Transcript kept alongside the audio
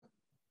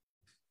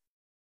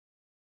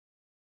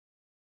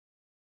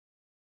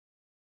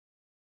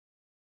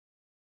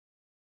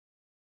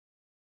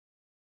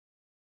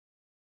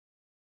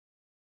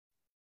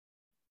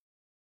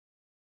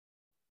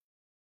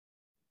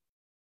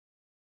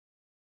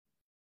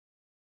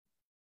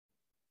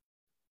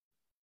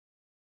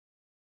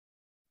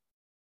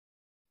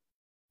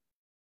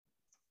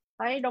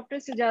Hi, Dr.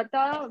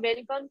 Sujata.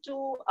 Welcome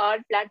to our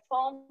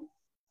platform.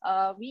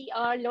 We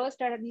are Law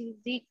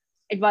Strategic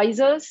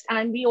Advisors,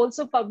 and we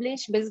also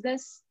publish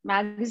business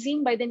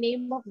magazine by the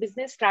name of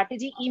Business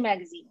Strategy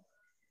e-magazine.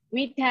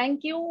 We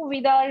thank you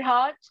with our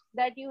heart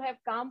that you have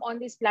come on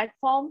this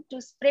platform to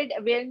spread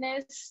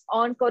awareness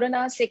on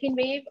Corona second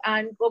wave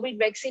and COVID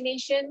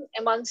vaccination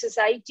among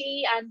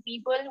society and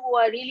people who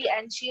are really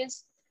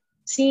anxious,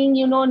 seeing,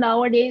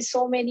 nowadays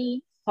so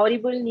many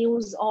horrible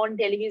news on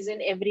television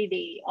every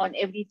day, on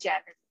every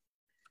channel.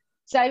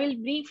 So I will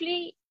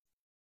briefly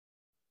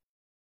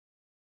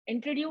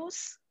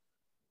introduce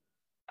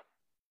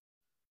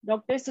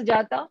Dr.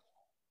 Sujata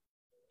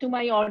to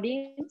my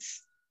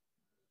audience.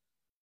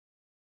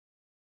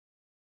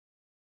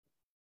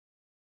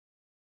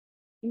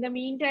 In the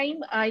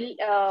meantime,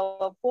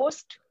 I'll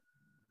post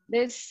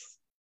this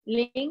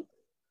link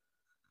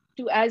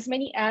to as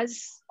many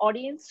as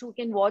audience who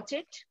can watch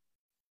it.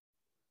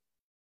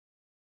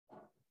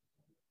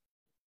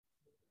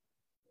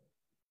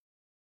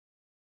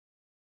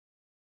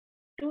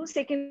 Two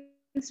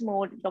seconds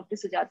more, Dr.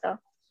 Sujata.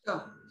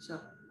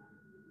 Sure.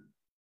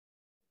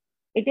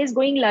 It is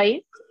going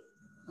live,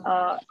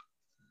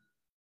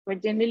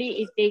 but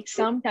generally it takes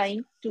some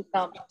time to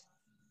come.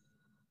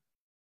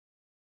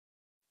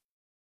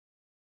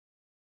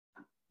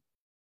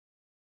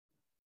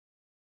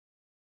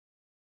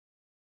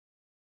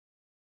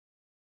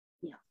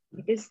 Yeah,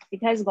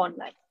 it has gone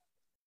live.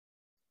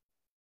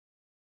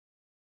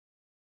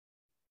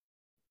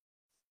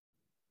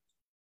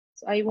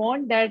 So I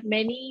want that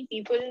many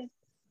people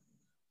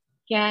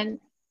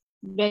can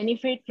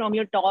benefit from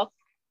your talk.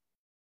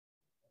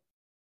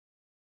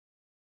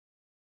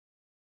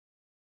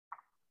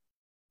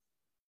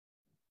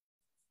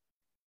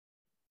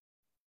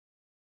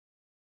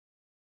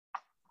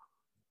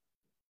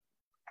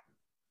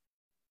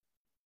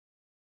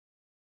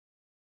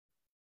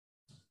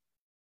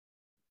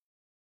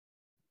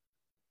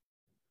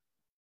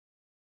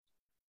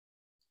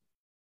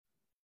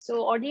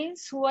 So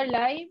audience who are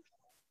live,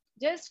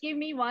 just give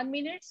me 1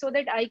 minute so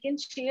that I can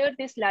share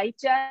this live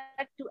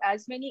chat to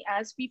as many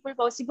as people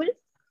possible.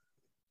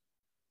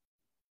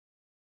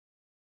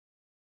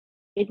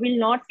 It will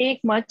not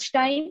take much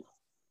time,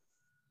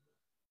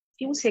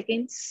 few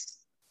seconds.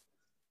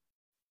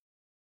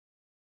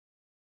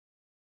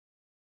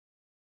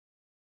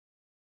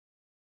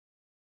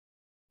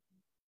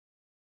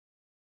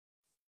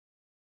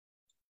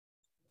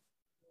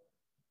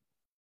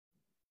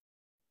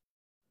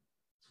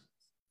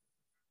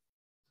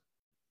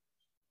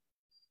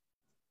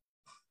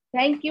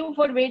 Thank you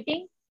for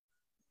waiting.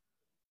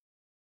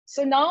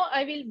 So now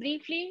I will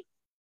briefly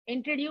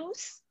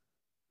introduce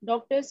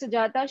Dr.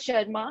 Sujata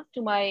Sharma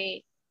to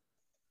my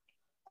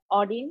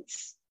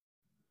audience.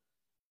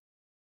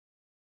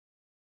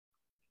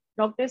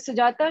 Dr.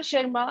 Sujata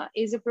Sharma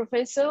is a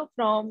professor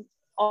from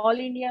All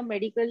India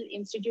Medical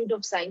Institute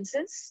of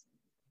Sciences.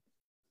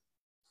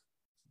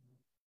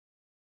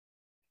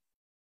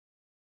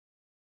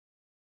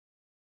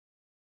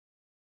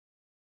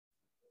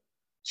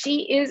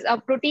 She is a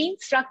protein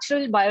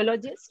structural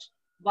biologist,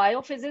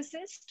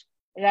 biophysicist,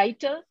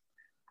 writer,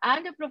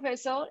 and a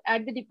professor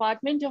at the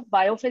Department of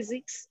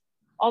Biophysics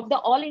of the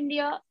All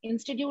India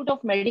Institute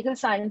of Medical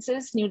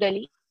Sciences, New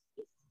Delhi.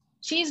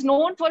 She is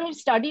known for her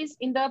studies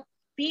in the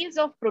fields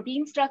of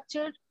protein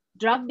structure,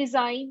 drug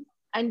design,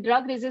 and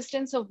drug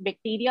resistance of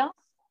bacteria.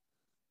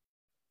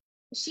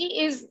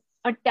 She is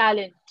a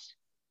talent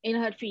in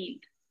her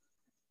field.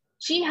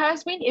 She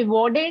has been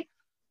awarded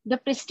the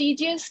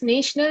prestigious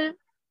National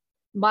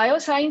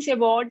Bioscience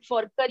Award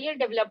for Career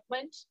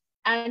Development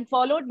and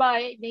followed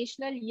by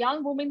National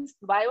Young Women's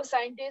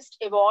Bioscientist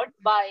Award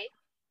by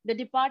the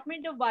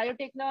Department of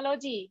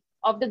Biotechnology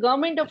of the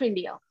Government of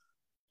India.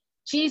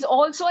 She is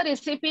also a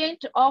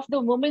recipient of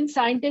the Women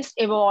Scientist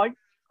Award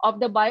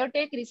of the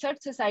Biotech Research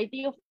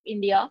Society of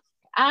India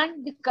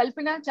and the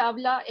Kalpana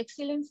Chawla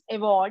Excellence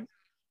Award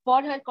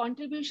for her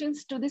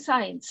contributions to the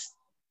science.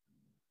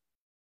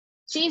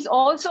 She is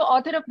also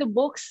author of the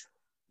books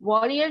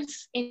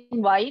Warriors in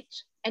White,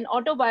 an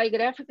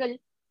autobiographical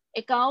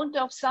account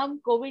of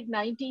some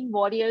COVID-19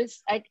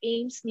 warriors at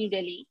AIIMS, New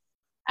Delhi,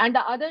 and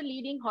the other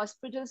leading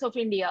hospitals of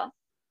India,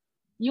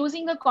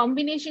 using a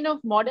combination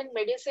of modern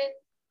medicine,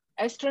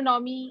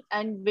 astronomy,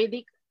 and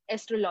Vedic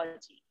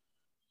astrology.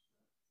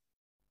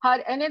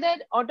 Her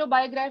another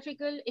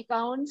autobiographical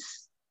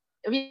accounts,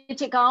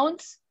 which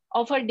accounts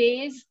of her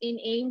days in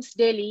AIIMS,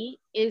 Delhi,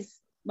 is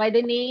by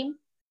the name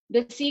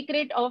The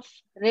Secret of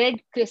Red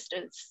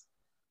Crystals.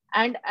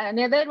 And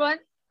another one,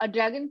 A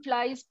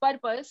Dragonfly's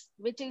Purpose,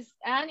 which is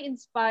an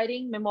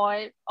inspiring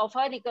memoir of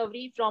her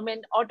recovery from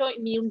an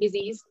autoimmune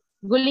disease,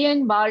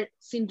 Guillain-Barré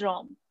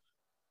syndrome.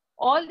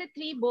 All the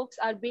three books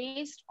are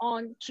based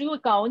on true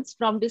accounts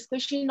from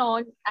discussion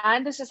on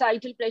and the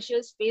societal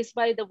pressures faced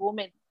by the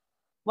women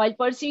while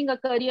pursuing a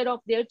career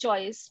of their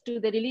choice to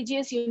the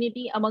religious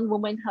unity among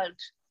womanhood,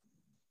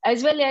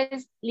 as well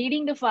as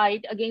leading the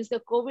fight against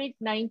the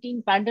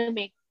COVID-19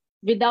 pandemic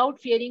without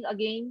fearing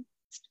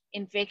against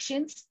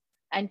infections,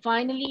 and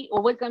finally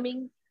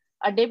overcoming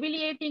a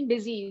debilitating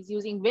disease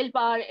using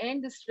willpower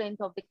and the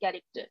strength of the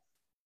character.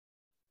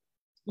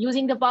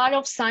 Using the power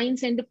of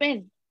science and the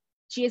pen,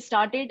 she has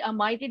started a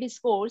mighty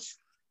discourse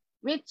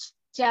which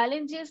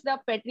challenges the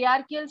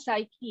patriarchal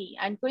psyche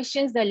and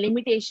questions the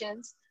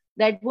limitations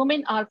that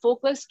women are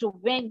focused to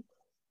win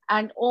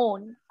and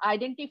own,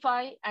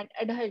 identify, and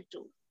adhere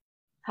to.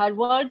 Her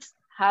words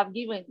have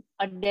given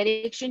a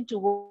direction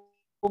to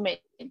women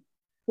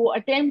who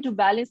attempt to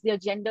balance their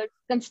gender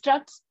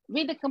constructs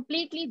with a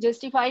completely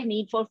justified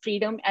need for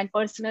freedom and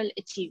personal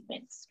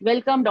achievements.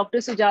 Welcome, Dr.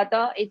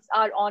 Sujata. It's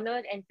our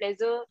honor and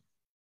pleasure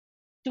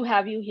to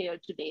have you here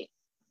today.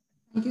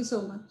 Thank you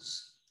so much.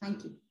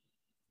 Thank you.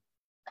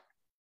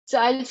 So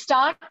I'll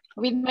start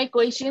with my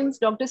questions,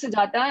 Dr.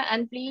 Sujata,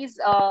 and please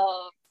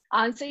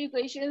answer your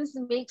questions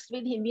mixed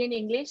with Hindi and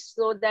English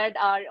so that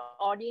our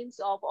audience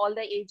of all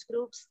the age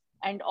groups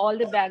and all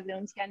the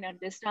backgrounds can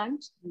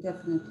understand.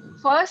 Definitely.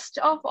 First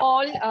of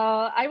all,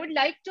 I would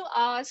like to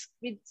ask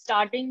with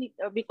starting,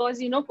 because,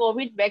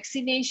 COVID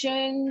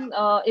vaccination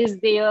is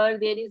there.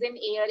 There is an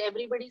air.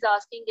 Everybody's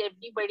asking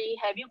everybody,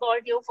 have you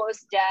got your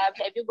first jab?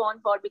 Have you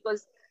gone for,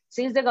 because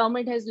since the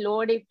government has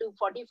lowered it to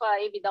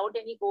 45 without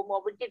any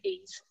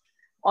comorbidities,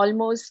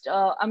 almost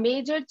a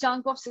major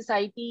chunk of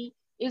society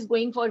is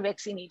going for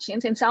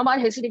vaccinations, and some are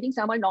hesitating,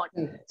 some are not.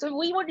 So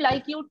we would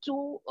like you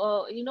to,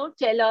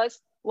 tell us,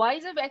 why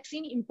is a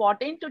vaccine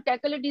important to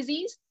tackle a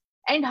disease,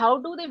 and how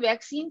do the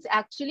vaccines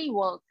actually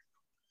work?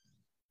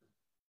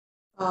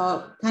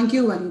 Thank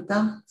you,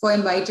 Vanita, for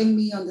inviting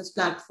me on this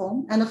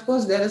platform. And of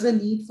course, there is a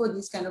need for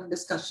these kind of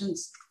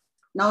discussions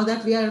now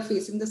that we are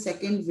facing the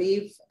second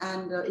wave,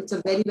 and it's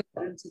a very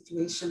different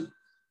situation.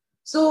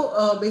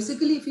 So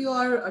basically, if you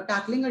are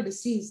tackling a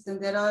disease, then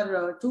there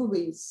are two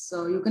ways.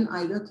 So you can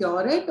either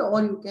cure it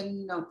or you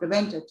can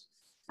prevent it.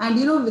 And,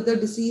 with a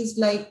disease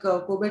like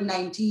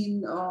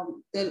COVID-19,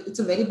 it's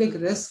a very big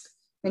risk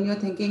when you're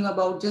thinking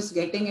about just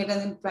getting it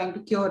and then trying to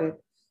cure it,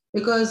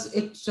 because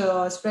it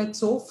spreads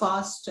so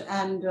fast,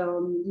 and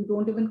you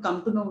don't even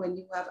come to know when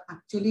you have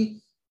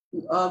actually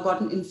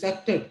gotten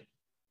infected.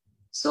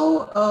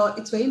 So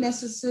it's very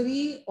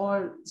necessary,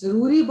 or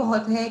zaruri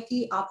bahut hai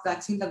ki aap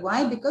vaccine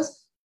lagwaएं,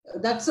 because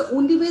that's the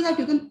only way that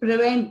you can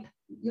prevent,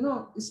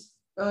 इस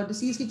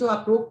disease की जो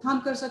आप रोकथाम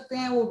कर सकते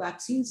हैं वो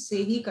vaccine से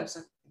ही कर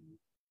सकते हैं.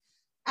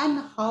 And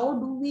how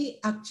do we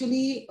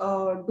actually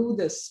do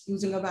this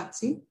using a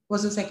vaccine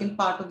was the second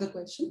part of the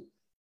question.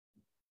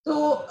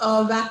 तो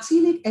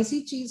vaccine एक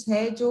ऐसी चीज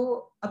है जो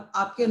अब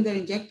आपके अंदर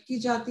इंजेक्ट की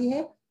जाती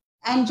है,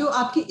 and जो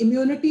आपकी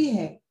immunity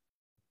है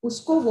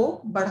उसको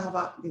वो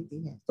बढ़ावा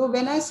देती है. So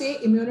when I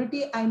say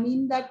immunity, I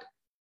mean that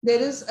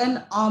there is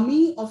an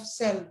army of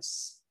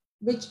cells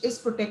which is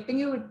protecting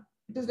you.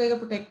 It is like a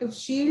protective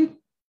shield.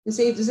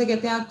 जिसे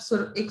कहते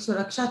हैं एक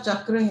सुरक्षा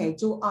चक्र है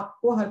जो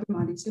आपको हर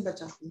बीमारी से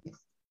बचाती है.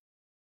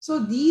 So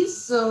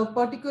these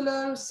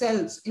particular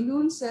cells,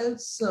 immune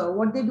cells,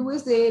 what they do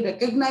is they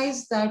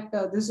recognize that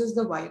this is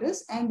the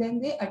virus, and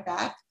then they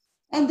attack,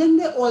 and then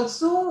they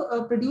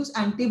also produce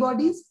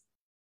antibodies,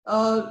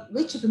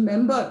 which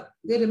remember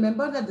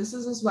that this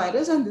is this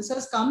virus and this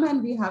has come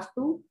and we have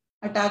to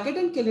attack it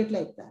and kill it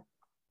like that.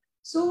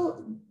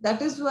 So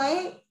that is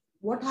why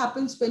what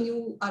happens when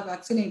you are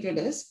vaccinated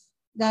is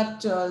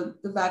that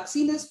the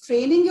vaccine is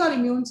training your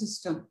immune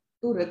system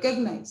to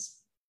recognize.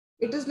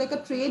 It is like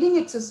a training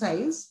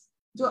exercise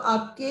जो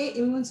आपके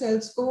immune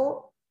cells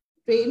को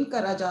train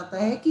करा जाता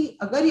है कि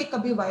अगर ये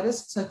कभी वायरस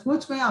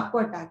सचमुच में आपको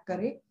अटैक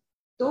करे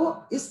तो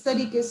इस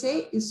तरीके से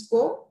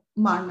इसको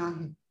मारना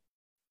है.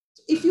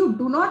 If you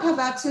do not have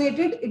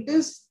vaccinated, it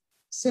is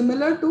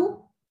similar to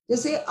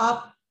जैसे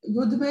आप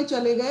युद्ध में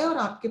चले गए और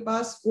आपके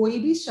पास कोई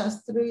भी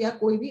शस्त्र या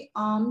कोई भी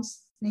आर्म्स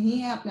नहीं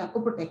है अपने आप को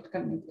प्रोटेक्ट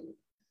करने के लिए.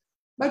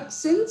 But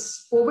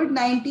since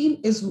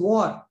COVID-19 is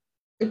war,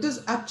 it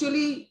is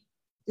actually,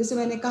 जैसे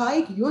मैंने कहा,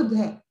 एक युद्ध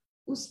है.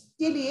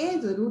 उसके लिए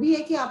जरूरी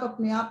है कि आप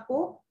अपने आप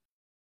को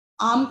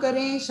आर्म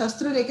करें,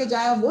 शस्त्र लेके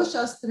जाएं. वो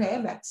शस्त्र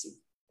है vaccine.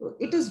 So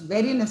it is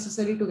very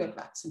necessary to get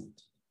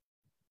vaccinated.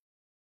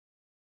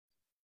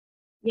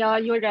 Yeah,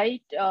 you're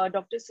right,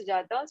 Dr.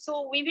 Sujata.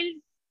 So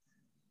we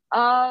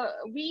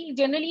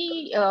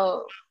generally,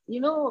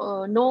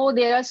 know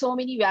there are so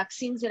many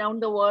vaccines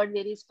around the world.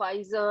 There is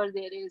Pfizer,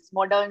 there is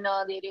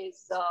Moderna,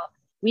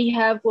 we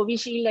have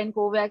Covishield and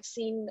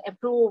Covaxin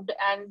approved,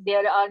 and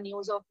there are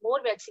news of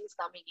more vaccines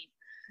coming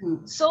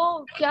in.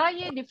 So क्या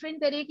ये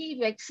different तरह की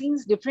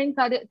vaccines different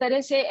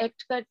तरह से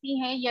act करती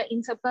हैं या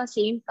इन सब का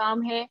same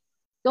काम है?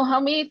 तो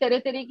हमें तरह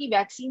तरह की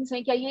vaccines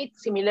हैं, क्या ये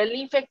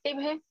similarly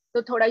effective है?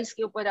 तो थोड़ा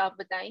इसके ऊपर आप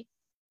बताएं.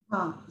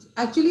 हाँ,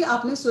 एक्चुअली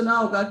आपने सुना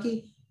होगा कि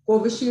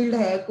कोविशील्ड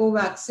है,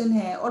 कोवैक्सिन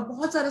है, और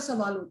बहुत सारे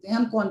सवाल होते हैं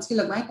हम कौन सी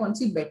लगवाएं, कौन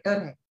सी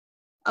बेटर है.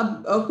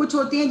 अब कुछ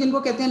होती हैं जिनको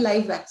कहते हैं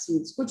लाइव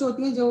वैक्सीन, कुछ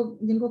होती हैं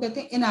जिनको कहते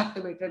हैं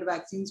इनएक्टिवेटेड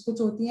वैक्सीन,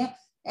 कुछ होती हैं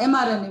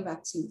mRNA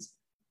वैक्सीन.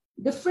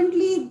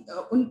 डिफरेंटली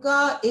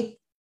उनका एक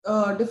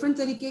डिफरेंट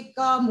तरीके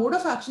का मोड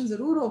ऑफ एक्शन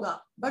जरूर होगा,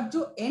 बट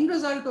जो एंड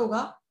रिजल्ट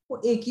होगा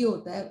वो एक ही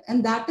होता है,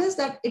 and that is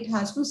that it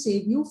has to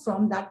save you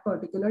from that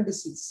particular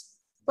disease.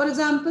 For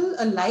example,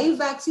 a live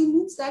vaccine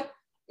means that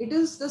it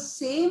is the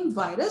same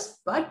virus,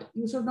 but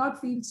you should not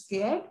feel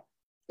scared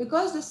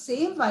because the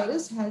same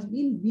virus has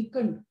been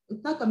weakened.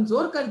 इतना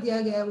कमजोर कर दिया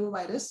गया है वो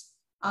virus,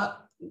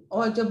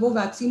 और जब वो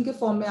वैक्सीन के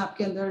फॉर्म में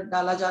आपके अंदर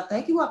डाला जाता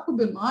है कि वो आपको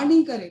बीमार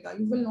नहीं करेगा,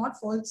 you will not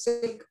fall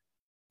sick.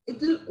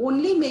 It will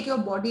only make your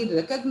body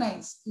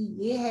recognize कि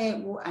ये है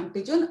वो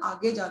एंटीजन,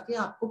 आगे जाके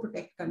आपको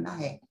प्रोटेक्ट करना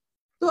है.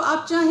 तो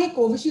आप चाहे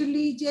कोविशील्ड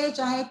लीजिए,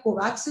 चाहे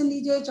कोवैक्सिन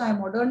लीजिए, चाहे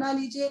मॉडर्ना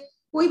लीजिए,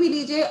 कोई भी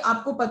लीजिए,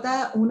 आपको पता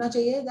है होना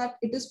चाहिए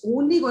that it is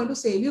only going to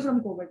save you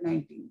from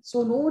COVID-19.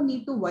 So no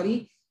need to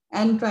worry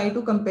and try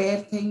to compare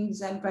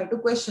things and try to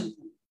question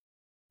things.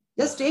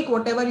 Just take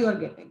whatever you are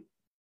getting.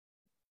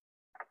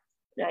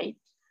 Right.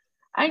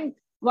 And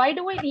why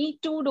do we need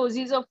 2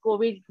 doses of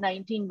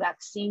COVID-19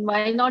 vaccine?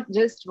 Why not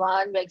just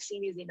one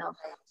vaccine is enough?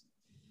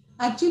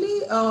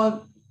 Actually,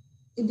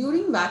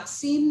 during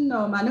vaccine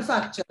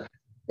manufacture,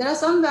 there are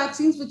some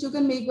vaccines which you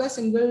can make by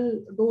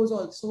single dose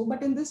also,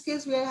 but in this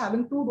case we are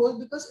having 2 doses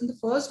because in the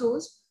first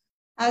dose,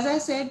 as I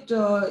said,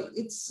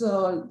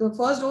 the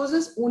first dose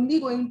is only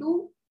going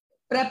to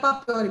prep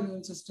up your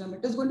immune system.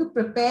 It is going to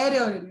prepare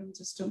your immune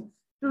system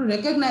to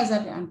recognize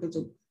that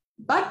antigen.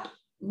 But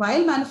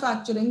while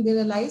manufacturing, they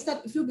realize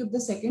that if you give the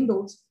second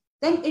dose,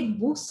 then it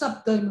boosts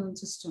up the immune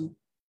system.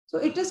 So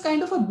it is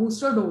kind of a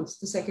booster dose,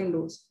 the second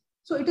dose.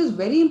 So it is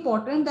very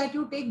important that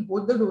you take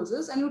both the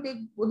doses and you take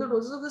both the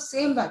doses of the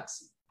same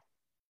vaccine.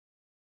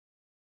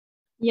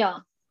 Yeah.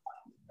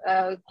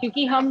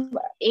 क्योंकि हम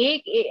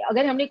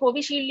अगर हमने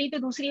Covishield ली तो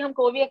दूसरी हम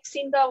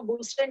Covaxin का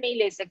booster नहीं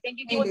ले सकते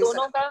क्योंकि वो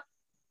दोनों का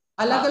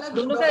अलग-अलग,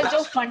 दोनों का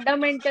जो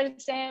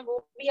फंडामेंटल्स हैं वो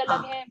भी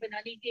अलग हैं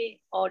बनाने के,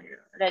 और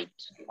राइट,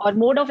 और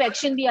मोड ऑफ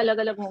एक्शन भी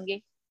अलग-अलग होंगे.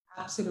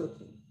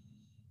 एब्सोल्युटली.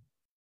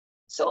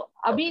 सो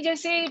अभी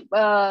जैसे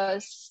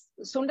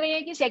सुन रहे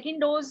हैं कि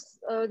सेकंड डोज,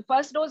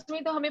 फर्स्ट डोज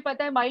में तो हमें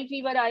पता है माइल्ड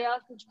फीवर आया,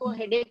 कुछ को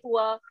हेडेक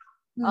हुआ,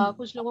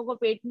 कुछ लोगों को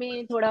पेट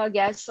में थोड़ा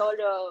गैस और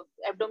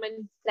एब्डोमेन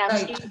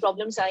क्लैम्प्स की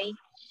प्रॉब्लम्स आई.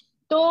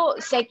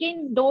 तो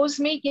सेकंड डोज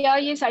में क्या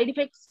ये साइड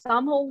इफेक्ट्स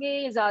कम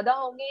होंगे, ज्यादा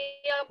होंगे,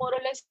 या मोर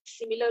और लेस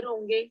सिमिलर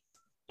होंगे?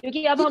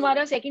 क्योंकि अब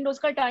हमारा सेकंड डोज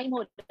का टाइम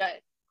हो रहा है.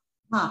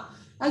 हाँ,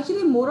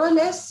 एक्चुअली मोर और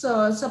लेस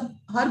सब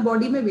हर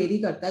बॉडी में वेरी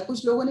करता है.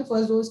 कुछ लोगों ने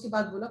फर्स्ट डोज के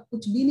बाद बोला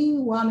कुछ भी नहीं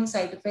हुआ हमें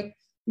side effect,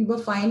 we were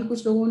fine.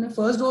 कुछ लोगों ने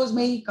फर्स्ट डोज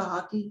में ही कहा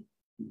कि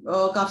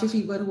काफी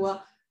फीवर हुआ,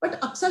 बट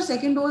अक्सर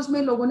सेकंड डोज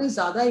में लोगों ने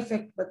ज्यादा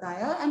इफेक्ट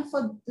बताया. And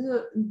for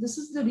this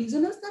is the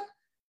reason is that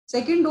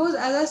second dose,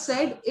 as I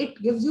said,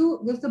 it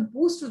gives the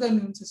boost to the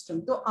immune system.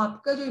 तो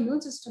आपका जो इम्यून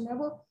सिस्टम है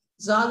वो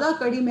ज्यादा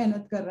कड़ी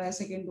मेहनत कर रहा है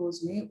सेकंड डोज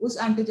में उस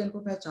एंटीजन को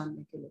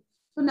पहचानने के लिए.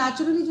 तो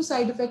नेचुरली जो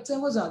साइड इफेक्ट्स हैं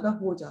वो ज्यादा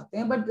हो जाते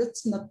हैं, but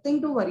it's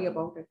nothing to worry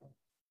about it.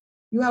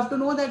 You have to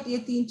know that ये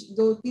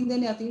 3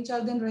 दिन या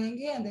 3-4 दिन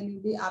रहेंगे and then you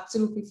will be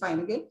absolutely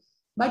fine again,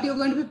 but you are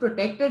going to be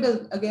protected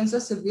against a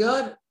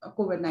severe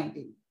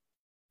कोविड-19.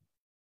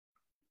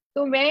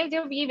 तो मैं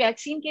जब ये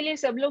वैक्सीन के लिए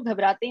सब लोग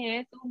घबराते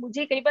हैं तो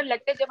मुझे कई बार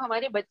लगता है जब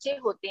हमारे बच्चे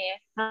होते हैं,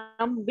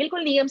 हम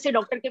बिल्कुल नियम से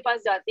डॉक्टर के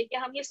पास जाते हैं कि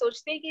हम ये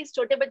सोचते हैं कि इस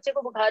छोटे बच्चे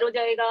को बुखार हो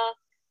जाएगा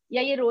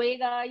या ये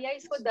रोएगा या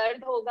इसको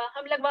दर्द होगा,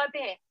 हम लगवाते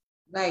हैं.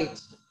 राइट.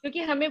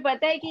 क्योंकि हमें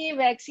पता है कि ये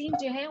वैक्सीन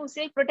जो है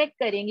उसे प्रोटेक्ट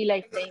करेंगी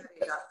लाइफ टाइम.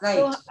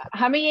 तो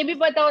हमें ये भी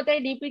पता होता है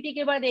डीपीटी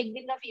के बाद 1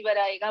 दिन का फीवर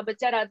आएगा,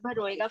 बच्चा रात भर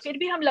रोएगा, फिर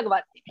भी हम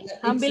लगवाते हैं.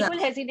 हम बिल्कुल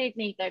हेजिटेट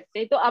नहीं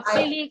करते. तो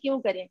आपके लिए क्यों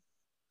करें?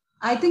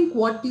 I think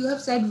what you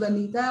have said,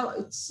 Vanita,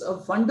 it's a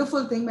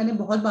wonderful thing. मैंने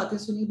बहुत बातें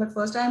सुनी, but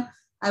first time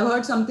I've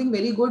heard something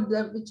very good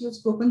that which you've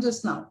spoken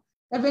just now.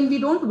 That when we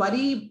don't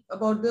worry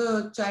about the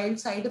child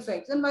side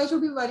effects, then why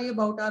should we worry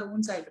about our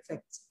own side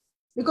effects?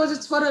 Because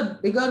it's for a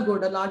bigger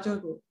good, a larger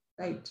good,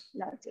 right?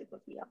 Larger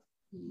good, yeah.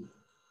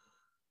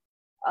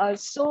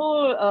 So,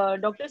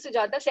 doctor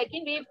Sujata,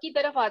 second wave की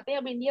तरफ आते हैं.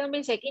 अब India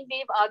में second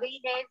wave आ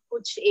गई है.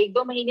 कुछ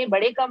 1-2 महीने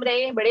बड़े कम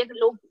रहे, बड़े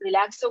लोग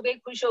रिलैक्स हो गए,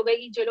 खुश हो गए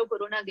कि चलो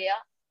कोरोना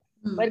गया.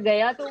 पर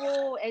गया तो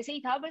वो ऐसे ही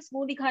था, बस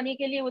मुंह दिखाने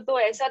के लिए. वो तो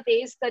ऐसा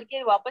तेज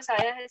करके वापस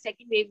आया है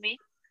सेकेंड वेव में.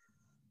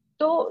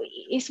 तो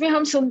इसमें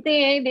हम सुनते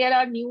हैं there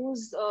are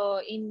news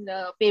in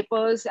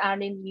papers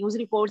and in news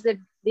reports that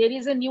there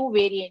is a new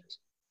variant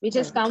which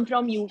has come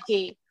from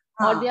UK,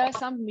 or there are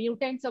some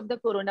mutants of the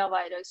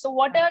coronavirus. So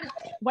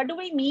what do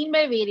we mean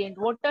by variant?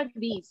 What are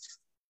these?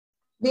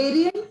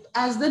 Variant,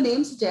 as the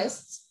name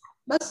suggests,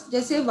 बस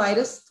जैसे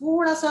virus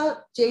थोड़ा सा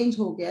change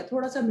हो गया,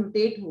 थोड़ा सा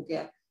mutate हो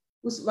गया.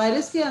 उस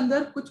वायरस के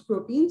अंदर कुछ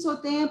प्रोटीन्स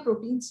होते हैं,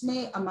 प्रोटीन्स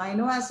में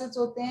अमाइनो एसिड्स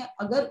होते हैं.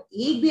 अगर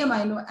एक भी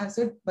अमाइनो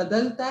एसिड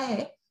बदलता है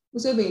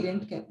उसे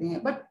वेरिएंट कहते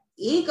हैं. बट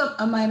एक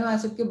अमाइनो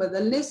एसिड के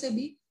बदलने से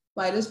भी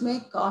वायरस में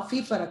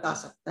काफी फर्क आ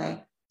सकता है,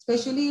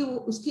 स्पेशली वो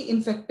उसकी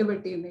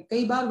इन्फेक्टिविटी में.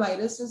 कई बार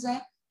वायरसेस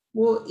हैं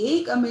वो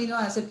एक अमीनो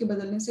एसिड के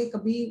बदलने से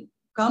कभी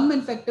कम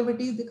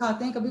इन्फेक्टिविटी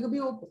दिखाते हैं, कभी कभी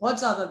वो बहुत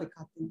ज्यादा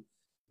दिखाते हैं.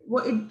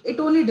 वो इट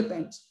ओनली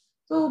डिपेंड्स.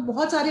 तो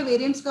बहुत सारे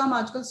वेरिएंट्स का हम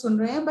आजकल सुन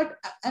रहे हैं, बट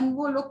एंड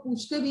वो लोग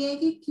पूछते भी हैं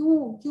कि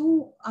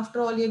क्यों आफ्टर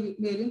ऑल ये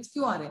वेरिएंट्स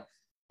क्यों आ रहे हैं.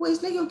 वो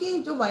इसलिए क्योंकि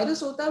जो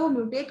वायरस होता है वो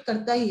म्यूटेट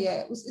करता ही है.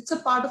 It's a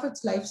part of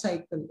its life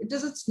cycle. It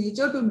is its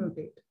nature to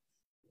mutate.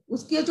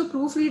 उसकी जो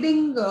प्रूफ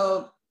रीडिंग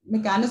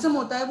मैकेनिज्म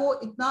होता है वो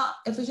इतना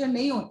एफिशिएंट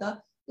नहीं होता.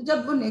 तो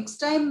जब वो नेक्स्ट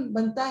टाइम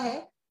बनता है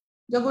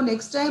जब वो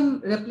नेक्स्ट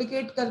टाइम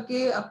रेप्लिकेट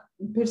करके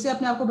फिर से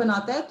अपने आप को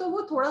बनाता है तो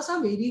वो थोड़ा सा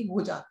वेरी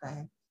हो जाता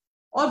है।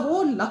 और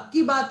वो लक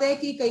की बात है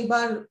कि कई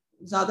बार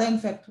ज्यादा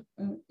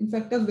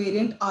इन्फेक्टिव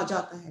वेरिएंट आ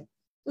जाता है।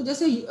 तो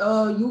जैसे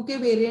यूके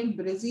वेरिएंट,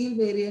 ब्राजील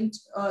वेरिएंट,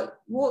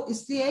 वो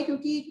इसलिए है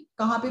क्योंकि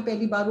कहाँ पे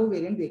पहली बार वो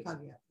वेरिएंट देखा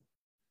गया।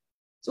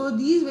 So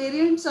these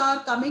variants are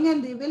coming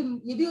and they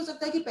will, ये भी हो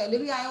सकता है कि पहले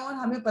भी आए और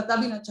हमें पता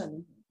भी ना चले,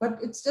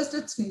 but it's just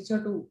its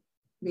nature to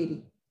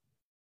very.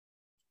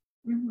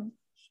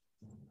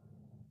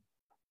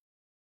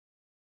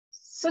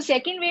 So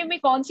second wave में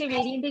कौन से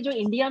वेरिएंट है जो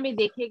इंडिया में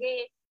देखे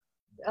गए,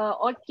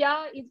 और क्या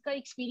इसका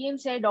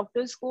एक्सपीरियंस है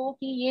डॉक्टर्स को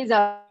कि ये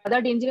ज्यादा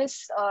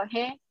डेंजरस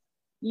है,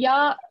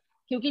 या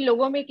क्योंकि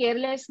लोगों में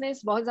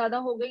केयरलेसनेस बहुत ज्यादा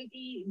हो गई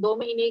थी 2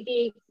 महीने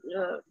के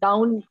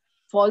डाउन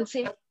फॉल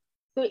से,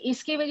 तो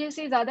इसके वजह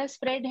से ज्यादा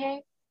स्प्रेड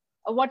है?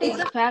 What is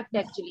the fact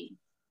actually?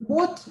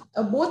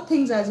 both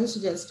things as you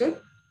suggested.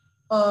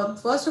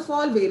 First of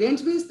all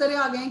variants भी इस तरह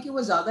आ गए हैं कि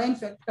वो ज्यादा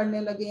इन्फेक्ट करने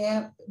लगे हैं,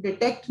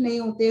 डिटेक्ट नहीं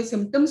होते,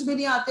 सिम्टम्स भी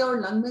नहीं आते और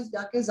लंग में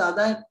जाके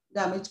ज्यादा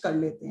डैमेज कर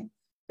लेते हैं।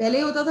 पहले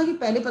होता था कि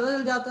पहले पता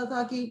चल जाता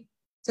था कि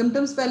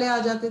सिम्टम्स पहले आ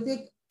जाते थे।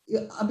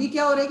 अभी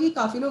क्या हो रहा है कि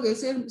काफी लोग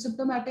ऐसे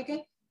सिम्टोमेटिक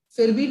है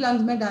फिर भी लंग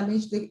में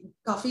डैमेज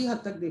काफी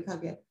हद तक देखा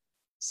गया।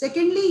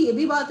 सेकेंडली ये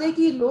भी बात है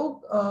कि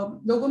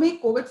लोगों में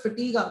कोविड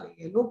फटीग आ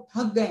गई है, लोग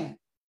थक गए हैं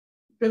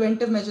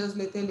प्रिवेंटिव मेजर्स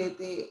लेते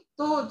लेते।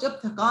 तो जब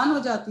थकान हो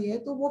जाती है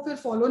तो वो फिर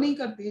फॉलो नहीं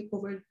करते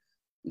Covid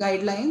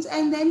guidelines,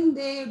 and then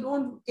they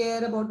don't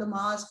care about the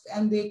mask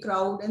and they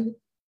crowd and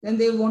then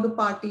they want to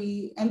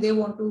party and they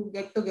want to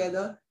get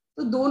together.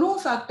 तो दोनों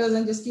फैक्टर्स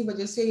हैं जिसकी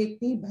वजह से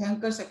इतनी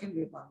भयंकर सेकेंड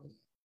वेव आ गई।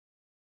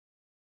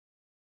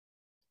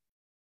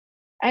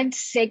 एंड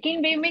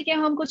सेकेंड वेव में क्या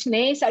हम कुछ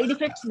नए साइड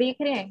इफेक्ट्स देख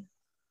रहे हैं?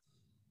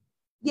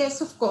 Yes,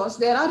 of course.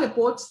 There are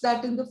reports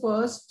that in the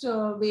first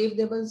wave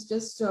there was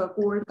just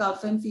cold,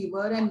 cough, and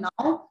fever, and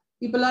now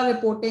people are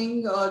reporting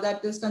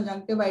that there's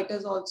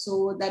conjunctivitis also,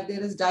 that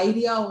there is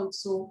diarrhea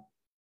also.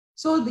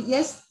 So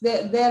yes,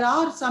 there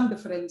are some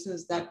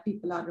differences that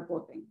people are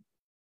reporting.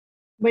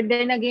 But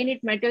then again,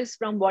 it matters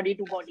from body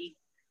to body,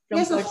 from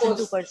Yes, of person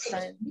to course.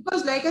 person.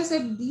 Because like I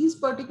said, these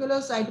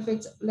particular side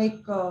effects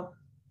like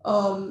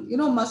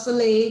muscle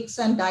aches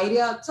and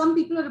diarrhea, some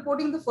people are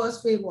reporting the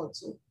first wave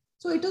also.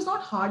 So it is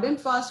not hard and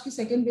fast कि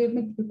second wave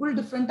में बिल्कुल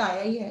different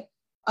आया ही है।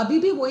 अभी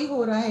भी वही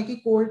हो रहा है कि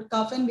cold,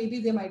 cough, and maybe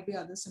there might be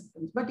other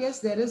symptoms. But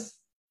yes, there is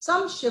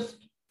some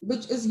shift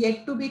which is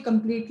yet to be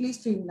completely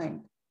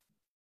streamlined.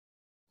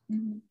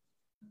 Mm-hmm.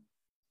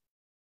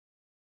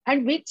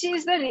 And which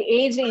is the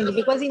age range?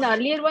 Because in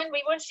earlier one,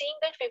 we were seeing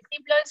that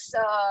 50 plus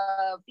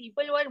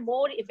people were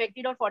more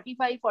affected, or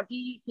 45,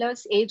 40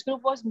 plus age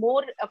group was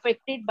more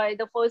affected by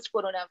the first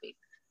corona wave.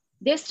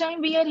 This time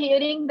we are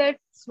hearing that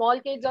small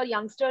kids or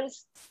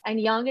youngsters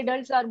and young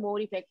adults are more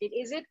affected.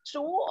 Is it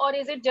true, or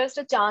is it just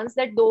a chance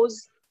that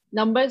those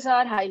numbers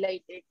are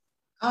highlighted?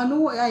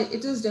 No,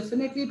 it is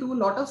definitely true.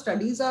 A lot of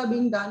studies are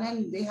being done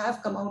and they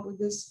have come out with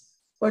this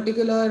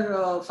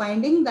particular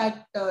finding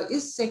that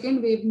is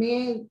second wave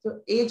may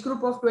the age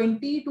group of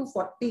 20 to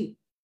 40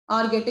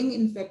 are getting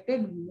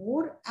infected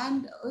more.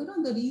 And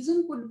the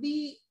reason could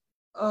be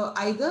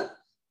either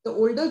the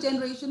older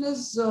generation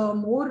is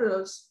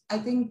more, I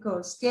think,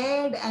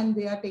 scared and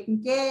they are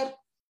taking care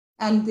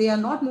and they are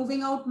not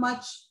moving out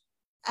much.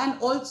 And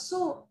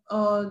also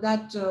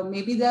that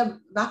maybe they're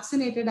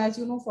vaccinated. As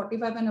you know,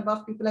 45 and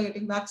above people are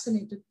getting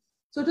vaccinated.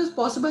 So it is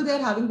possible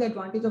they're having the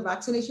advantage of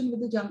vaccination,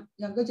 with the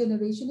younger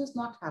generation is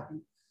not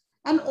having.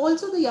 And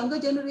also the younger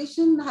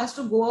generation has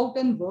to go out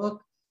and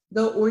work.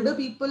 The older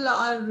people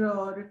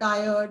are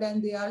retired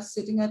and they are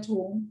sitting at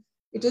home.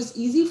 It is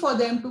easy for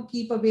them to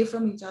keep away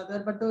from each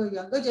other, but the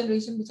younger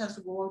generation which has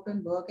to go out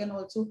and work, and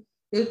also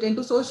they tend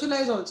to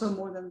socialize also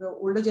more than the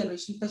older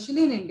generation,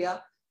 especially in India,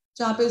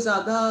 जहाँ पे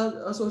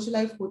ज्यादा social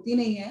life होती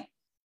नहीं है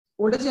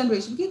older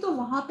generation की, तो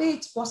वहां पे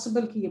इट्स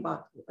पॉसिबल कि ये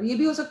बात हो। और ये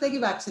भी हो सकता है कि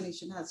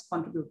vaccination has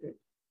contributed.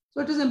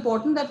 So it is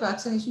important that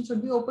vaccination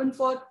should be open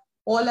for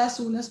all as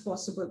soon as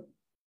possible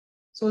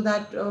so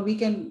that we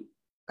can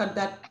cut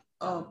that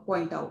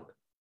point out.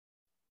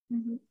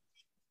 Mm-hmm.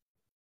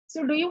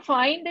 So do you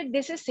find that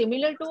this is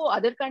similar to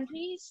other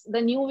countries,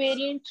 the new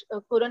variant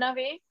corona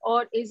wave,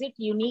 or is it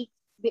unique?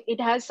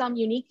 It has some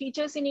unique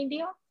features in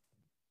India?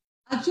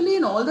 Actually,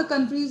 in all the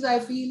countries, I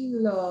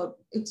feel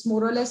it's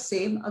more or less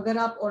same. अगर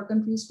आप और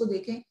countries को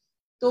देखें,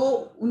 तो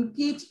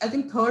उनकी I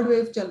think third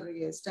wave चल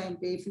रही है इस time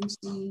पे. If you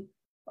see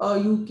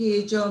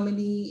UK,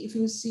 Germany, if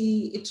you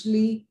see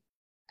Italy,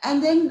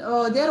 and then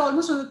they are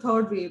almost on the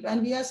third wave,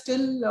 and we are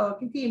still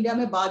क्योंकि इंडिया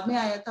में बाद में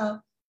आया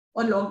था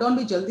और लॉकडाउन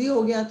भी जल्दी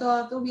हो गया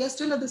था, तो we are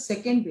still at the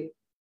second wave.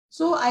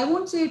 So I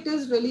won't say it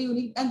is really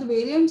unique, and the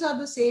variants are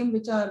the same,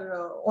 which are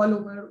all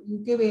over.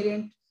 UK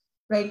variant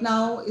right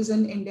now is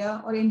in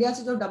India, और India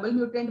से जो double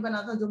mutant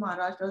बना था जो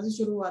महाराष्ट्र से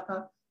शुरू हुआ था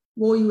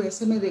वो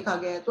यूएसए में देखा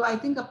गया है। तो आई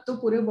थिंक अब तो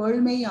पूरे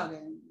वर्ल्ड में ही आ गए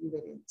हैं ये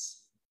वेरिएंट्स।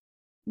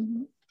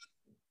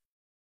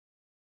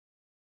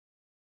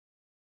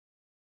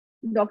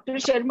 डॉक्टर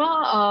शर्मा,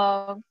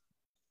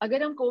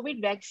 अगर हम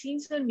कोविड वैक्सीन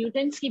और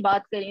म्यूटेंट्स की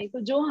बात करें, तो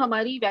जो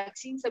हमारी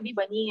वैक्सीन अभी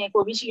बनी है,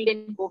 कोविशील्ड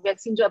एंड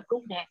कोवैक्सीन जो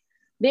अप्रूव्ड है,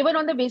 they were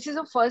on the basis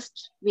of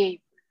first wave.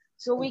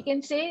 So we can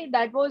say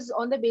that was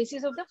on the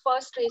basis of the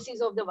first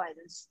traces of the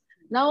virus.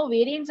 Now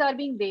variants are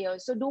being there.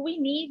 So do we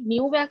need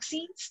new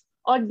vaccines,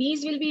 or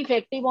these will be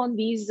effective on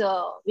these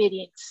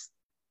variants?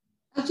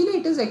 Actually,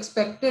 it is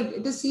expected.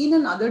 It is seen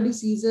in other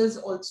diseases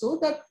also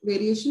that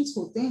variations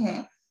होते हैं.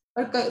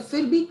 पर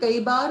फिर भी कई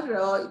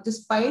बार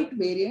despite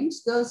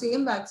variants, the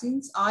same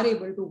vaccines are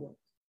able to work.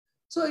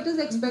 So it is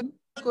expected.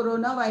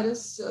 Corona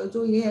virus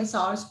जो ये है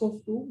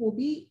SARS-CoV-2, वो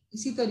भी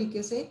इसी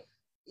तरीके से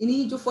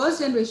इन्हीं जो फर्स्ट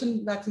जनरेशन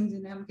वैक्सीन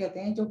जिन्हें हम कहते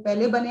हैं, जो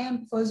पहले बने हैं,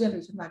 फर्स्ट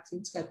जनरेशन वैक्सीन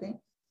कहते हैं.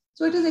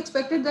 So it is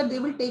expected that they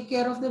will take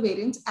care of the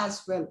variants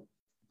as well.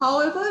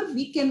 However,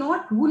 we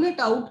cannot rule it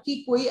out कि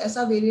कोई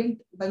ऐसा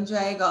वेरिएंट बन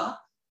जाएगा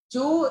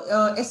जो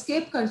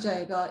एस्केप कर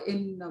जाएगा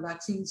इन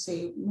वैक्सीन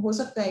से. हो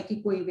सकता है कि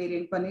कोई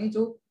वेरिएंट बने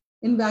जो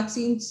इन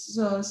वैक्सीन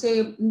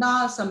से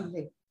ना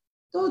संभले.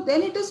 So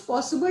then it is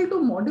possible to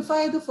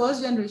modify the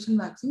first generation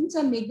vaccines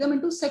and make them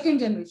into second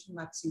generation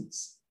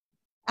vaccines.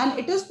 And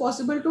it is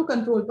possible to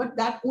control, but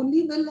that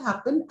only will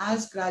happen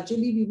as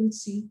gradually we will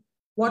see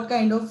what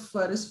kind of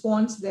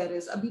response there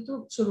is. Abhi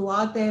to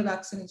shuruaat hai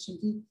vaccination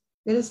ki.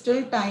 There is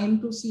still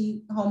time to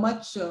see how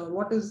much,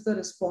 what is the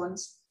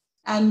response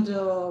and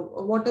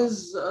what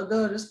is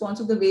the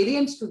response of the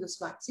variants to this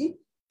vaccine.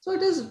 So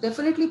it is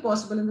definitely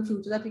possible in the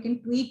future that we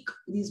can tweak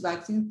these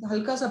vaccines,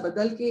 halka sa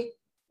badal ke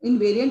इन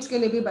variants के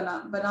लिए भी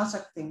बना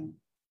सकते हैं.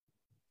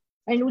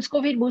 And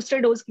उसको फिर booster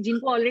dose,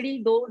 जिनको ऑलरेडी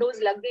 2 डोज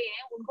लग गए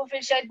हैं, उनको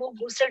फिर शायद वो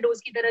बूस्टर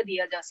डोज की तरह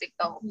दिया जा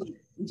सकता हो.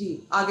 जी,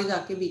 आगे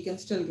जाके वी कैन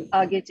स्टिल गिव.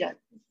 आगे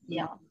जाके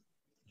या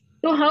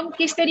तो हम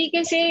किस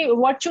तरीके से,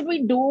 what should we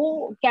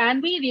do,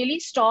 can we really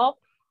stop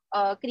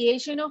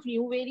creation of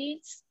new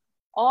variants,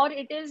 और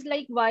it is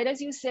like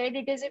virus, you said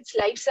it is it's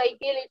life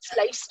cycle, it's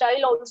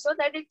lifestyle also,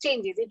 that it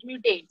changes, it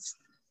म्यूटेट्स.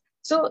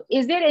 So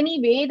is there any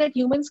way that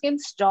humans can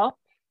stop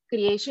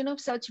creation of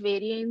such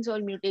variants or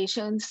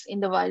mutations in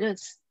the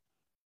virus?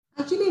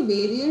 Actually,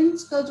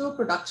 variants का जो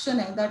production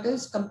है, that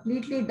is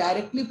completely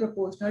directly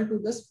proportional to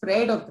the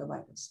spread of the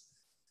virus.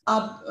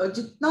 आप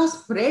जितना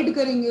spread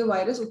करेंगे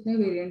virus, उतने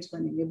variants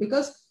बनेंगे,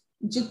 because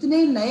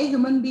जितने नए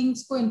human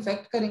beings को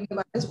infect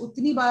करेंगे virus,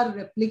 उतनी बार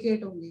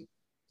replicate होंगे.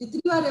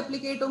 जितनी बार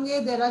replicate होंगे,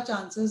 there are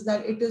chances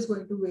that it is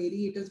going to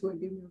vary, it is going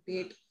to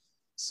mutate.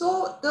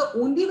 So the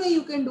only way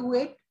you can do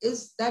it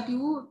is that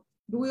you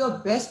do your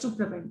best to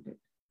prevent it.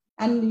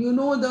 And you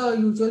know the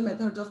usual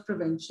methods of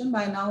prevention.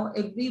 By now,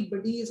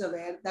 everybody is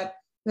aware that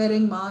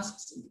wearing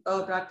masks,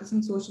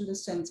 practicing social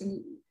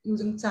distancing,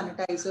 using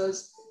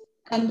sanitizers,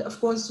 and of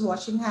course,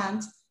 washing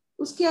hands.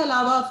 उसके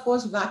अलावा, of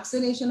course,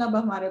 vaccination अब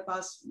हमारे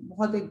पास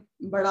बहुत एक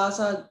बड़ा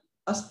सा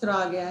अस्त्र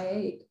आ गया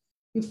है.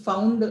 We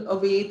found a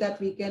way that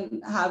we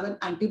can have an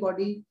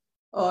antibody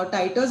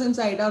titers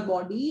inside our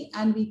body,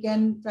 and we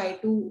can try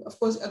to, of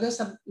course, अगर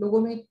सब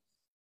लोगों में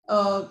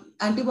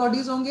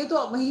antibodies होंगे,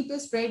 तो वहीं पे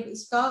spread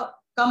इसका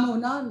कम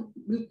होना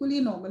बिल्कुल ही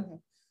नॉर्मल है.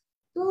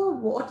 तो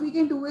what we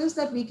can do is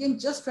that we can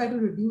just try to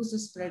reduce the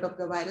spread of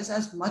the virus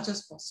as much as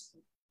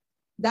possible.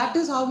 That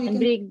is how we can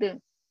break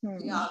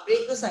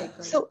the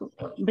cycle. So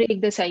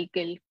break the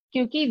cycle.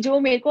 क्योंकि जो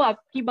मेरे को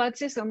आपकी बात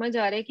से समझ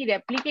आ रहा है कि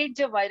replicate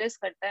जब वायरस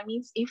करता है,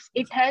 means if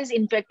it has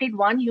infected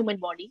one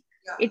human body,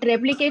 it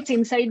replicates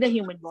inside the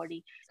human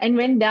body, and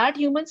when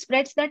that human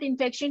spreads that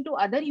infection to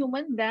other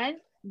human, then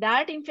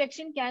that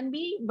infection can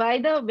be by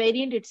the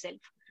variant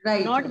itself,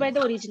 not by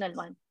the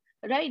original one.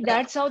 Right,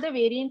 that's how the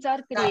variants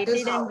are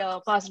created and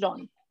passed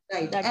on.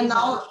 Right, and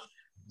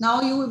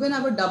now you even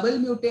have a double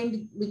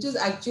mutant, which is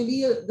actually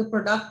the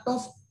product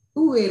of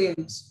 2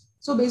 variants.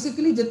 So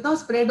basically, जितना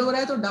spread हो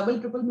रहा है, तो double,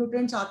 triple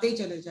mutants आते ही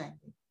चले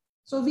जाएंगे.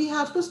 So we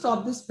have to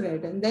stop the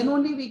spread, and then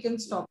only we can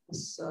stop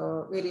this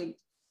variant.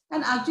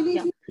 And actually,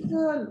 if you see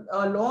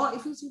the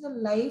if you see the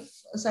life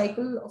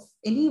cycle of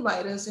any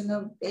virus in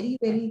a very,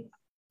 very,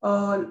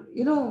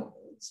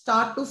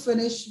 start to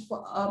finish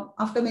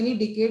after many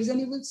decades, then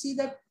you will see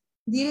that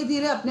धीरे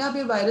धीरे अपने आप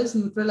ये virus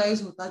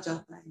neutralise होता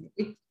जाता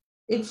है.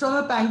 It from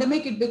a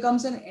pandemic it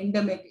becomes an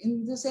endemic in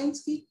the sense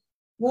कि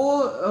वो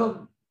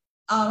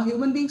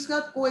ह्यूमन बींग्स का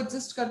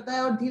कोएग्जिस्ट करता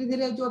है, और धीरे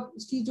धीरे जो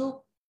उसकी जो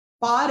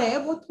पार है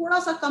वो थोड़ा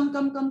सा कम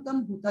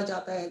होता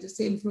जाता है.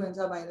 जैसे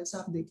इन्फ्लुएंजा वायरस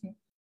आप देखें,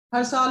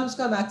 हर साल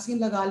उसका वैक्सीन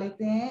लगा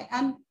लेते हैं,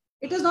 and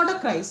it is not a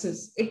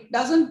crisis. It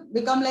doesn't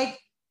become like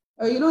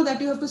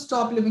that you have to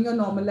stop living your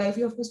normal life,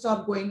 you have to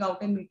stop going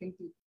out and meeting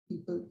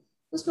people.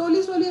 So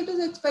slowly it is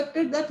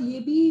expected that ये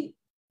भी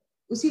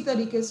उसी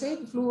तरीके से,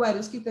 flu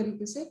virus की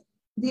तरीके से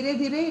धीरे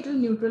धीरे it will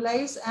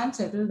neutralize and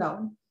settle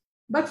down.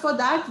 But for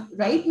that,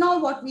 right now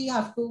what we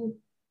have to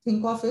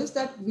think of is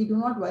that we do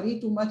not worry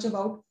too much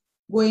about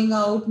going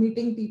out,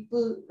 meeting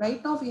people.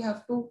 Right now we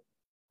have to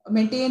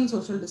maintain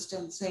social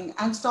distancing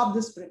and stop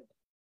the spread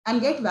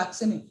and get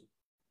vaccinated.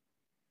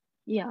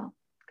 Yeah,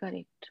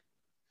 correct.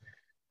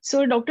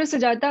 So Dr.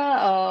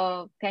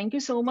 Sujata, thank you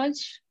so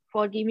much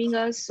for giving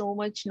us so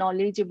much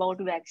knowledge about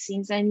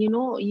vaccines. And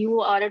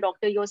you are a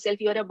doctor yourself,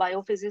 you are a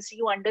biophysicist,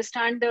 you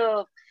understand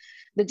the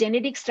the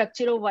genetic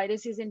structure of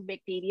viruses and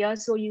bacteria.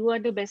 So you are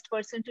the best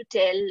person to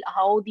tell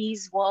how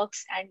these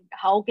works and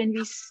how can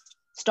we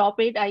stop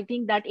it. I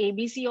think that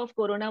ABC of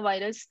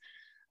coronavirus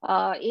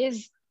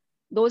is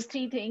those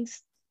three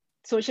things: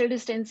 social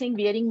distancing,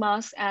 wearing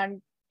masks,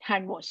 and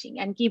hand washing,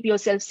 and keep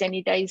yourself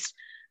sanitized.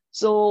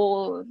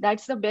 So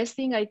that's the best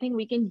thing I think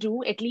we can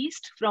do, at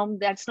least from,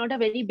 that's not a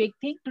very big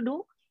thing to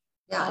do.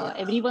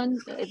 Everyone,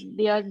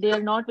 they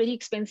are not very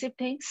expensive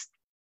things,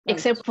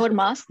 except for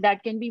masks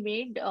that can be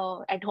made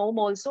at home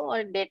also,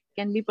 or that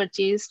can be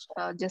purchased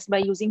just by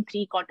using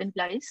 3 cotton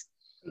plies.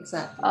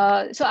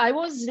 Exactly. So I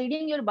was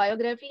reading your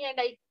biography, and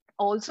I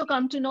also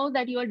come to know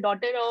that you are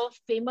daughter of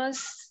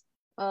famous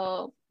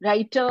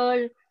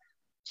writer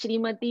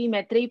Srimati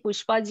Maitreyi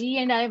Pushpaji,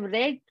 and I have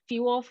read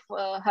few of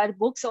her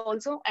books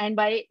also. And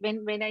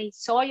when I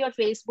saw your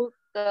Facebook,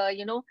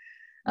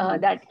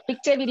 that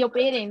picture with your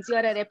parents, you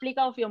are a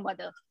replica of your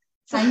mother.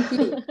 So thank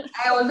you.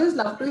 I always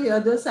love to hear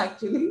this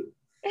actually.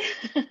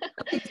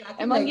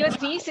 Exactly among like your that.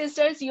 3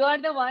 sisters, you are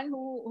the one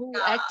who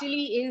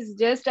actually is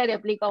just a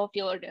replica of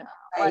your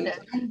mother.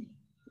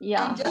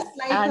 And just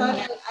like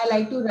her, I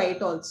like to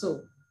write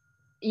also.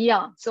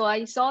 Yeah, so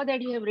I saw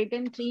that you have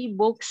written 3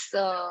 books.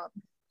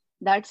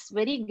 That's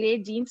very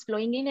great, genes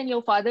flowing in. And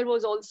your father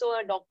was also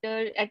a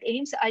doctor at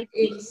AIIMS, I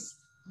think.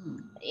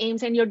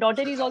 AIIMS, and your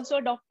daughter is also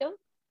a doctor?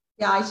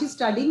 Yeah, she's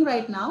studying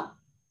right now.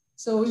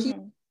 So she's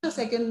a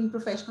second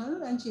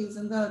professional and she's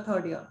in the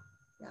 3rd year.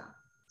 Yeah.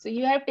 So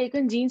you have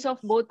taken genes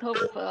of both of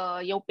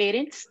your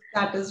parents.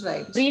 That is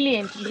right.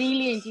 Brilliant,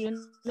 brilliant.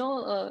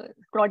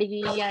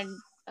 Prodigy, and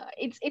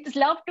it's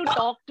love to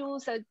talk to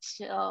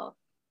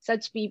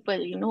such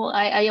people.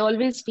 I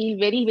always feel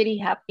very, very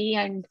happy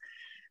and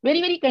very,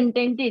 very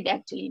contented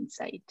actually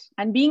inside.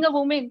 And being a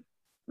woman,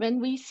 when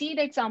we see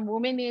that some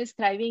woman is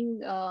thriving,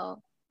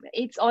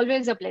 it's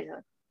always a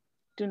pleasure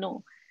to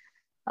know.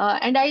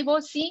 And I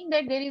was seeing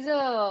that there is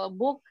a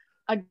book,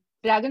 A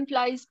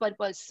Dragonfly's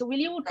Purpose. So will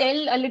you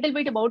tell a little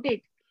bit about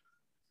it?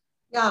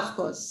 Yeah, of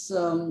course.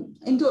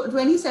 In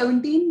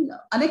 2017,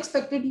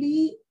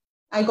 unexpectedly,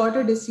 I got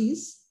a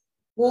disease.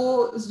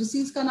 उस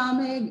disease का नाम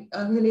है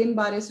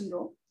Guillain-Barré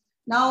syndrome.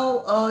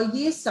 Now,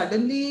 ये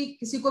suddenly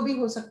किसी को भी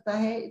हो सकता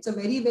है. It's a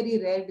very, very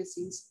rare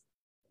disease.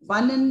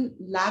 1 in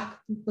lakh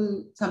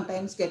people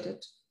sometimes get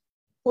it.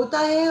 होता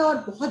है और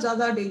बहुत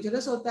ज़्यादा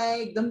dangerous होता है.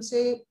 एकदम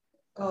से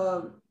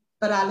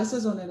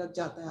paralysis होने लग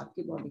जाता है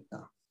आपकी body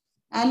का.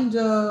 And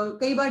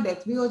कई बार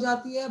death भी हो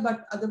जाती है,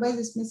 but otherwise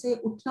इसमें से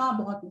उठना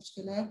बहुत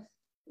मुश्किल है.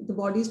 The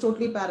body is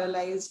totally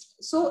paralyzed.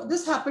 So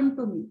this happened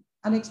to me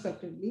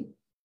unexpectedly.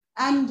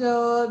 And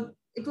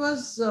it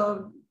was,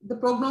 the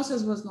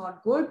prognosis was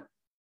not good.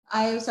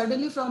 I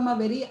suddenly, from a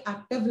very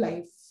active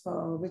life,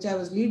 which I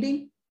was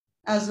leading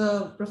as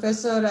a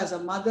professor, as a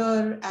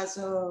mother, as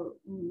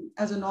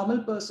a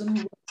normal person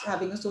who was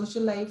having a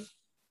social life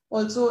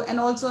also, and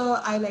also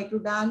I like to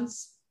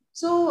dance.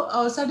 So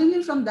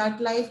suddenly from that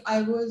life,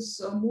 I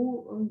was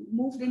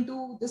moved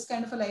into this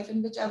kind of a life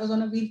in which I was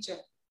on a wheelchair.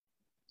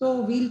 तो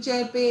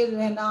wheelchair पे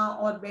रहना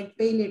और bed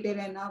पे ही लेटे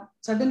रहना,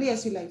 suddenly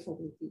ऐसी life हो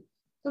गई थी.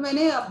 तो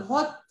मैंने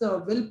बहुत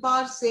विल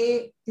पावर से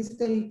किसी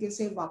तरीके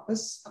से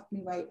वापस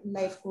अपनी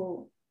लाइफ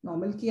को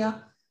नॉर्मल किया.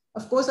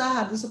 Of course I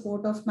have the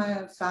support of my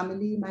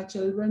family, my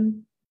children,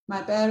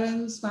 my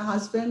parents, my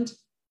husband,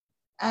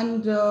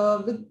 and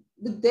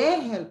with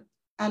their help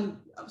and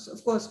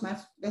of course my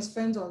best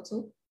friends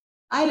also,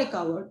 I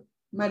recovered.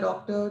 My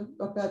doctor,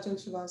 Dr.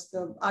 Achal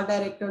Srivastava, our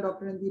director,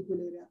 Dr. Randeep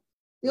Guleria,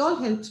 they all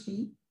helped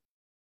me.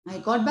 I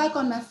got back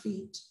on my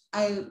feet.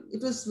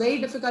 It was very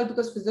difficult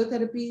because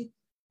physiotherapy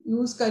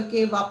use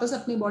करके वापस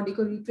अपनी body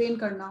को retrain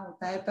करना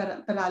होता है.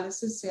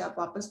 Paralysis से आप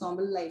वापस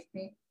नॉर्मल लाइफ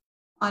में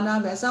आना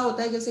वैसा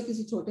होता है जैसे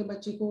किसी छोटे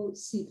बच्चे को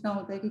सीखना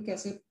होता है कि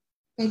कैसे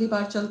पहली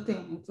बार चलते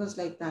हैं. It was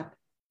like that.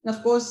 And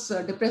of course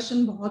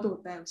depression बहुत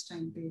होता है उस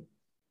टाइम पे.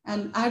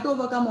 And I had to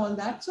overcome all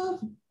that. So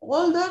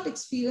all that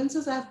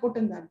experiences I have put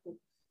in that book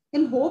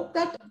in hope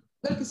that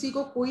अगर किसी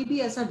को कोई भी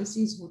ऐसा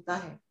डिसीज होता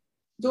है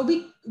जो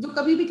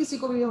कभी भी किसी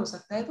को भी हो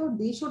सकता है, तो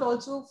they should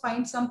also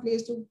find some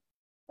place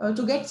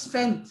to get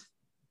strength.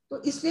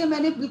 तो इसलिए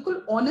मैंने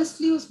बिल्कुल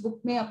honestly उस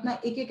बुक में अपना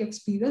एक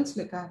एक्सपीरियंस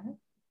लिखा है,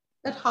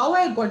 that how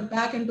I got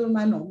back into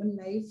my normal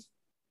life.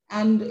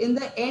 And in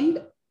the end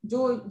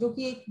जो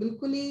कि एक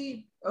बिल्कुल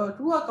ही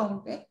true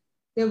account है.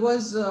 There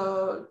was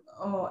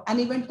an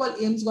event called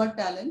AIIMS Got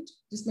Talent,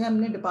 जिसमें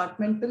हमने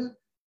departmental,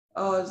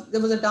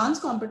 there was a dance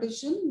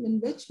competition in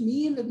which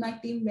me and with my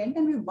team went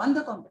and we won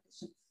the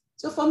competition.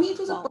 So for me it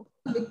was a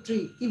personal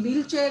victory कि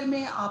wheelchair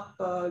में आप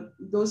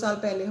 2 साल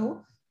पहले हो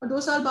और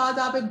 2 साल बाद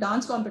आप एक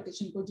dance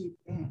competition को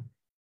जीतते हैं.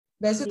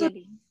 वैसे तो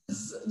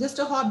it's just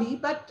a hobby,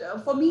 but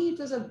for me it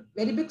was a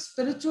very big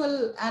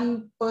spiritual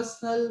and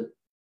personal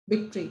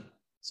victory.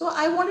 So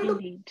I wanted to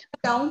put it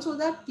down so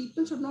that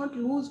people should not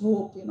lose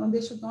hope.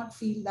 They should not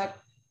feel that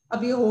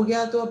अब ये हो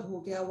गया तो अब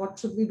हो गया, what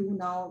should we do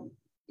now?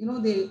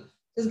 They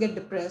just get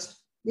depressed.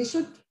 They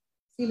should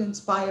feel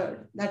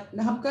inspired that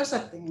हम कर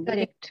सकते हैं.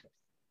 Correct.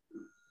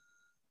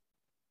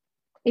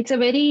 It's a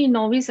very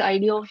novice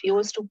idea of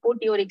yours to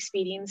put your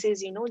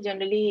experiences.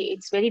 Generally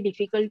it's very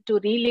difficult to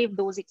relive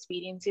those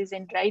experiences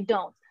and write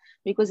down,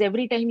 because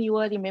every time you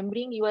are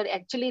remembering, you are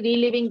actually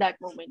reliving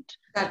that moment.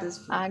 That is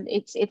true. And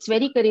it's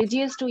very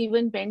courageous to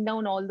even pen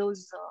down all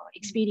those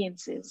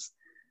experiences.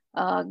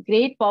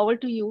 Great power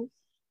to you,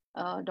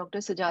 Dr.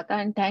 Sujata,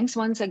 and thanks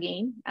once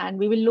again. And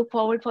we will look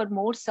forward for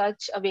more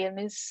such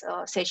awareness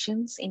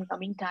sessions in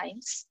coming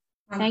times.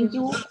 Thank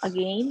you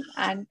again,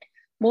 and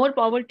more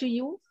power to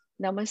you.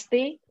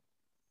 Namaste.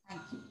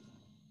 Thank you.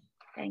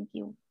 Thank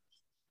you.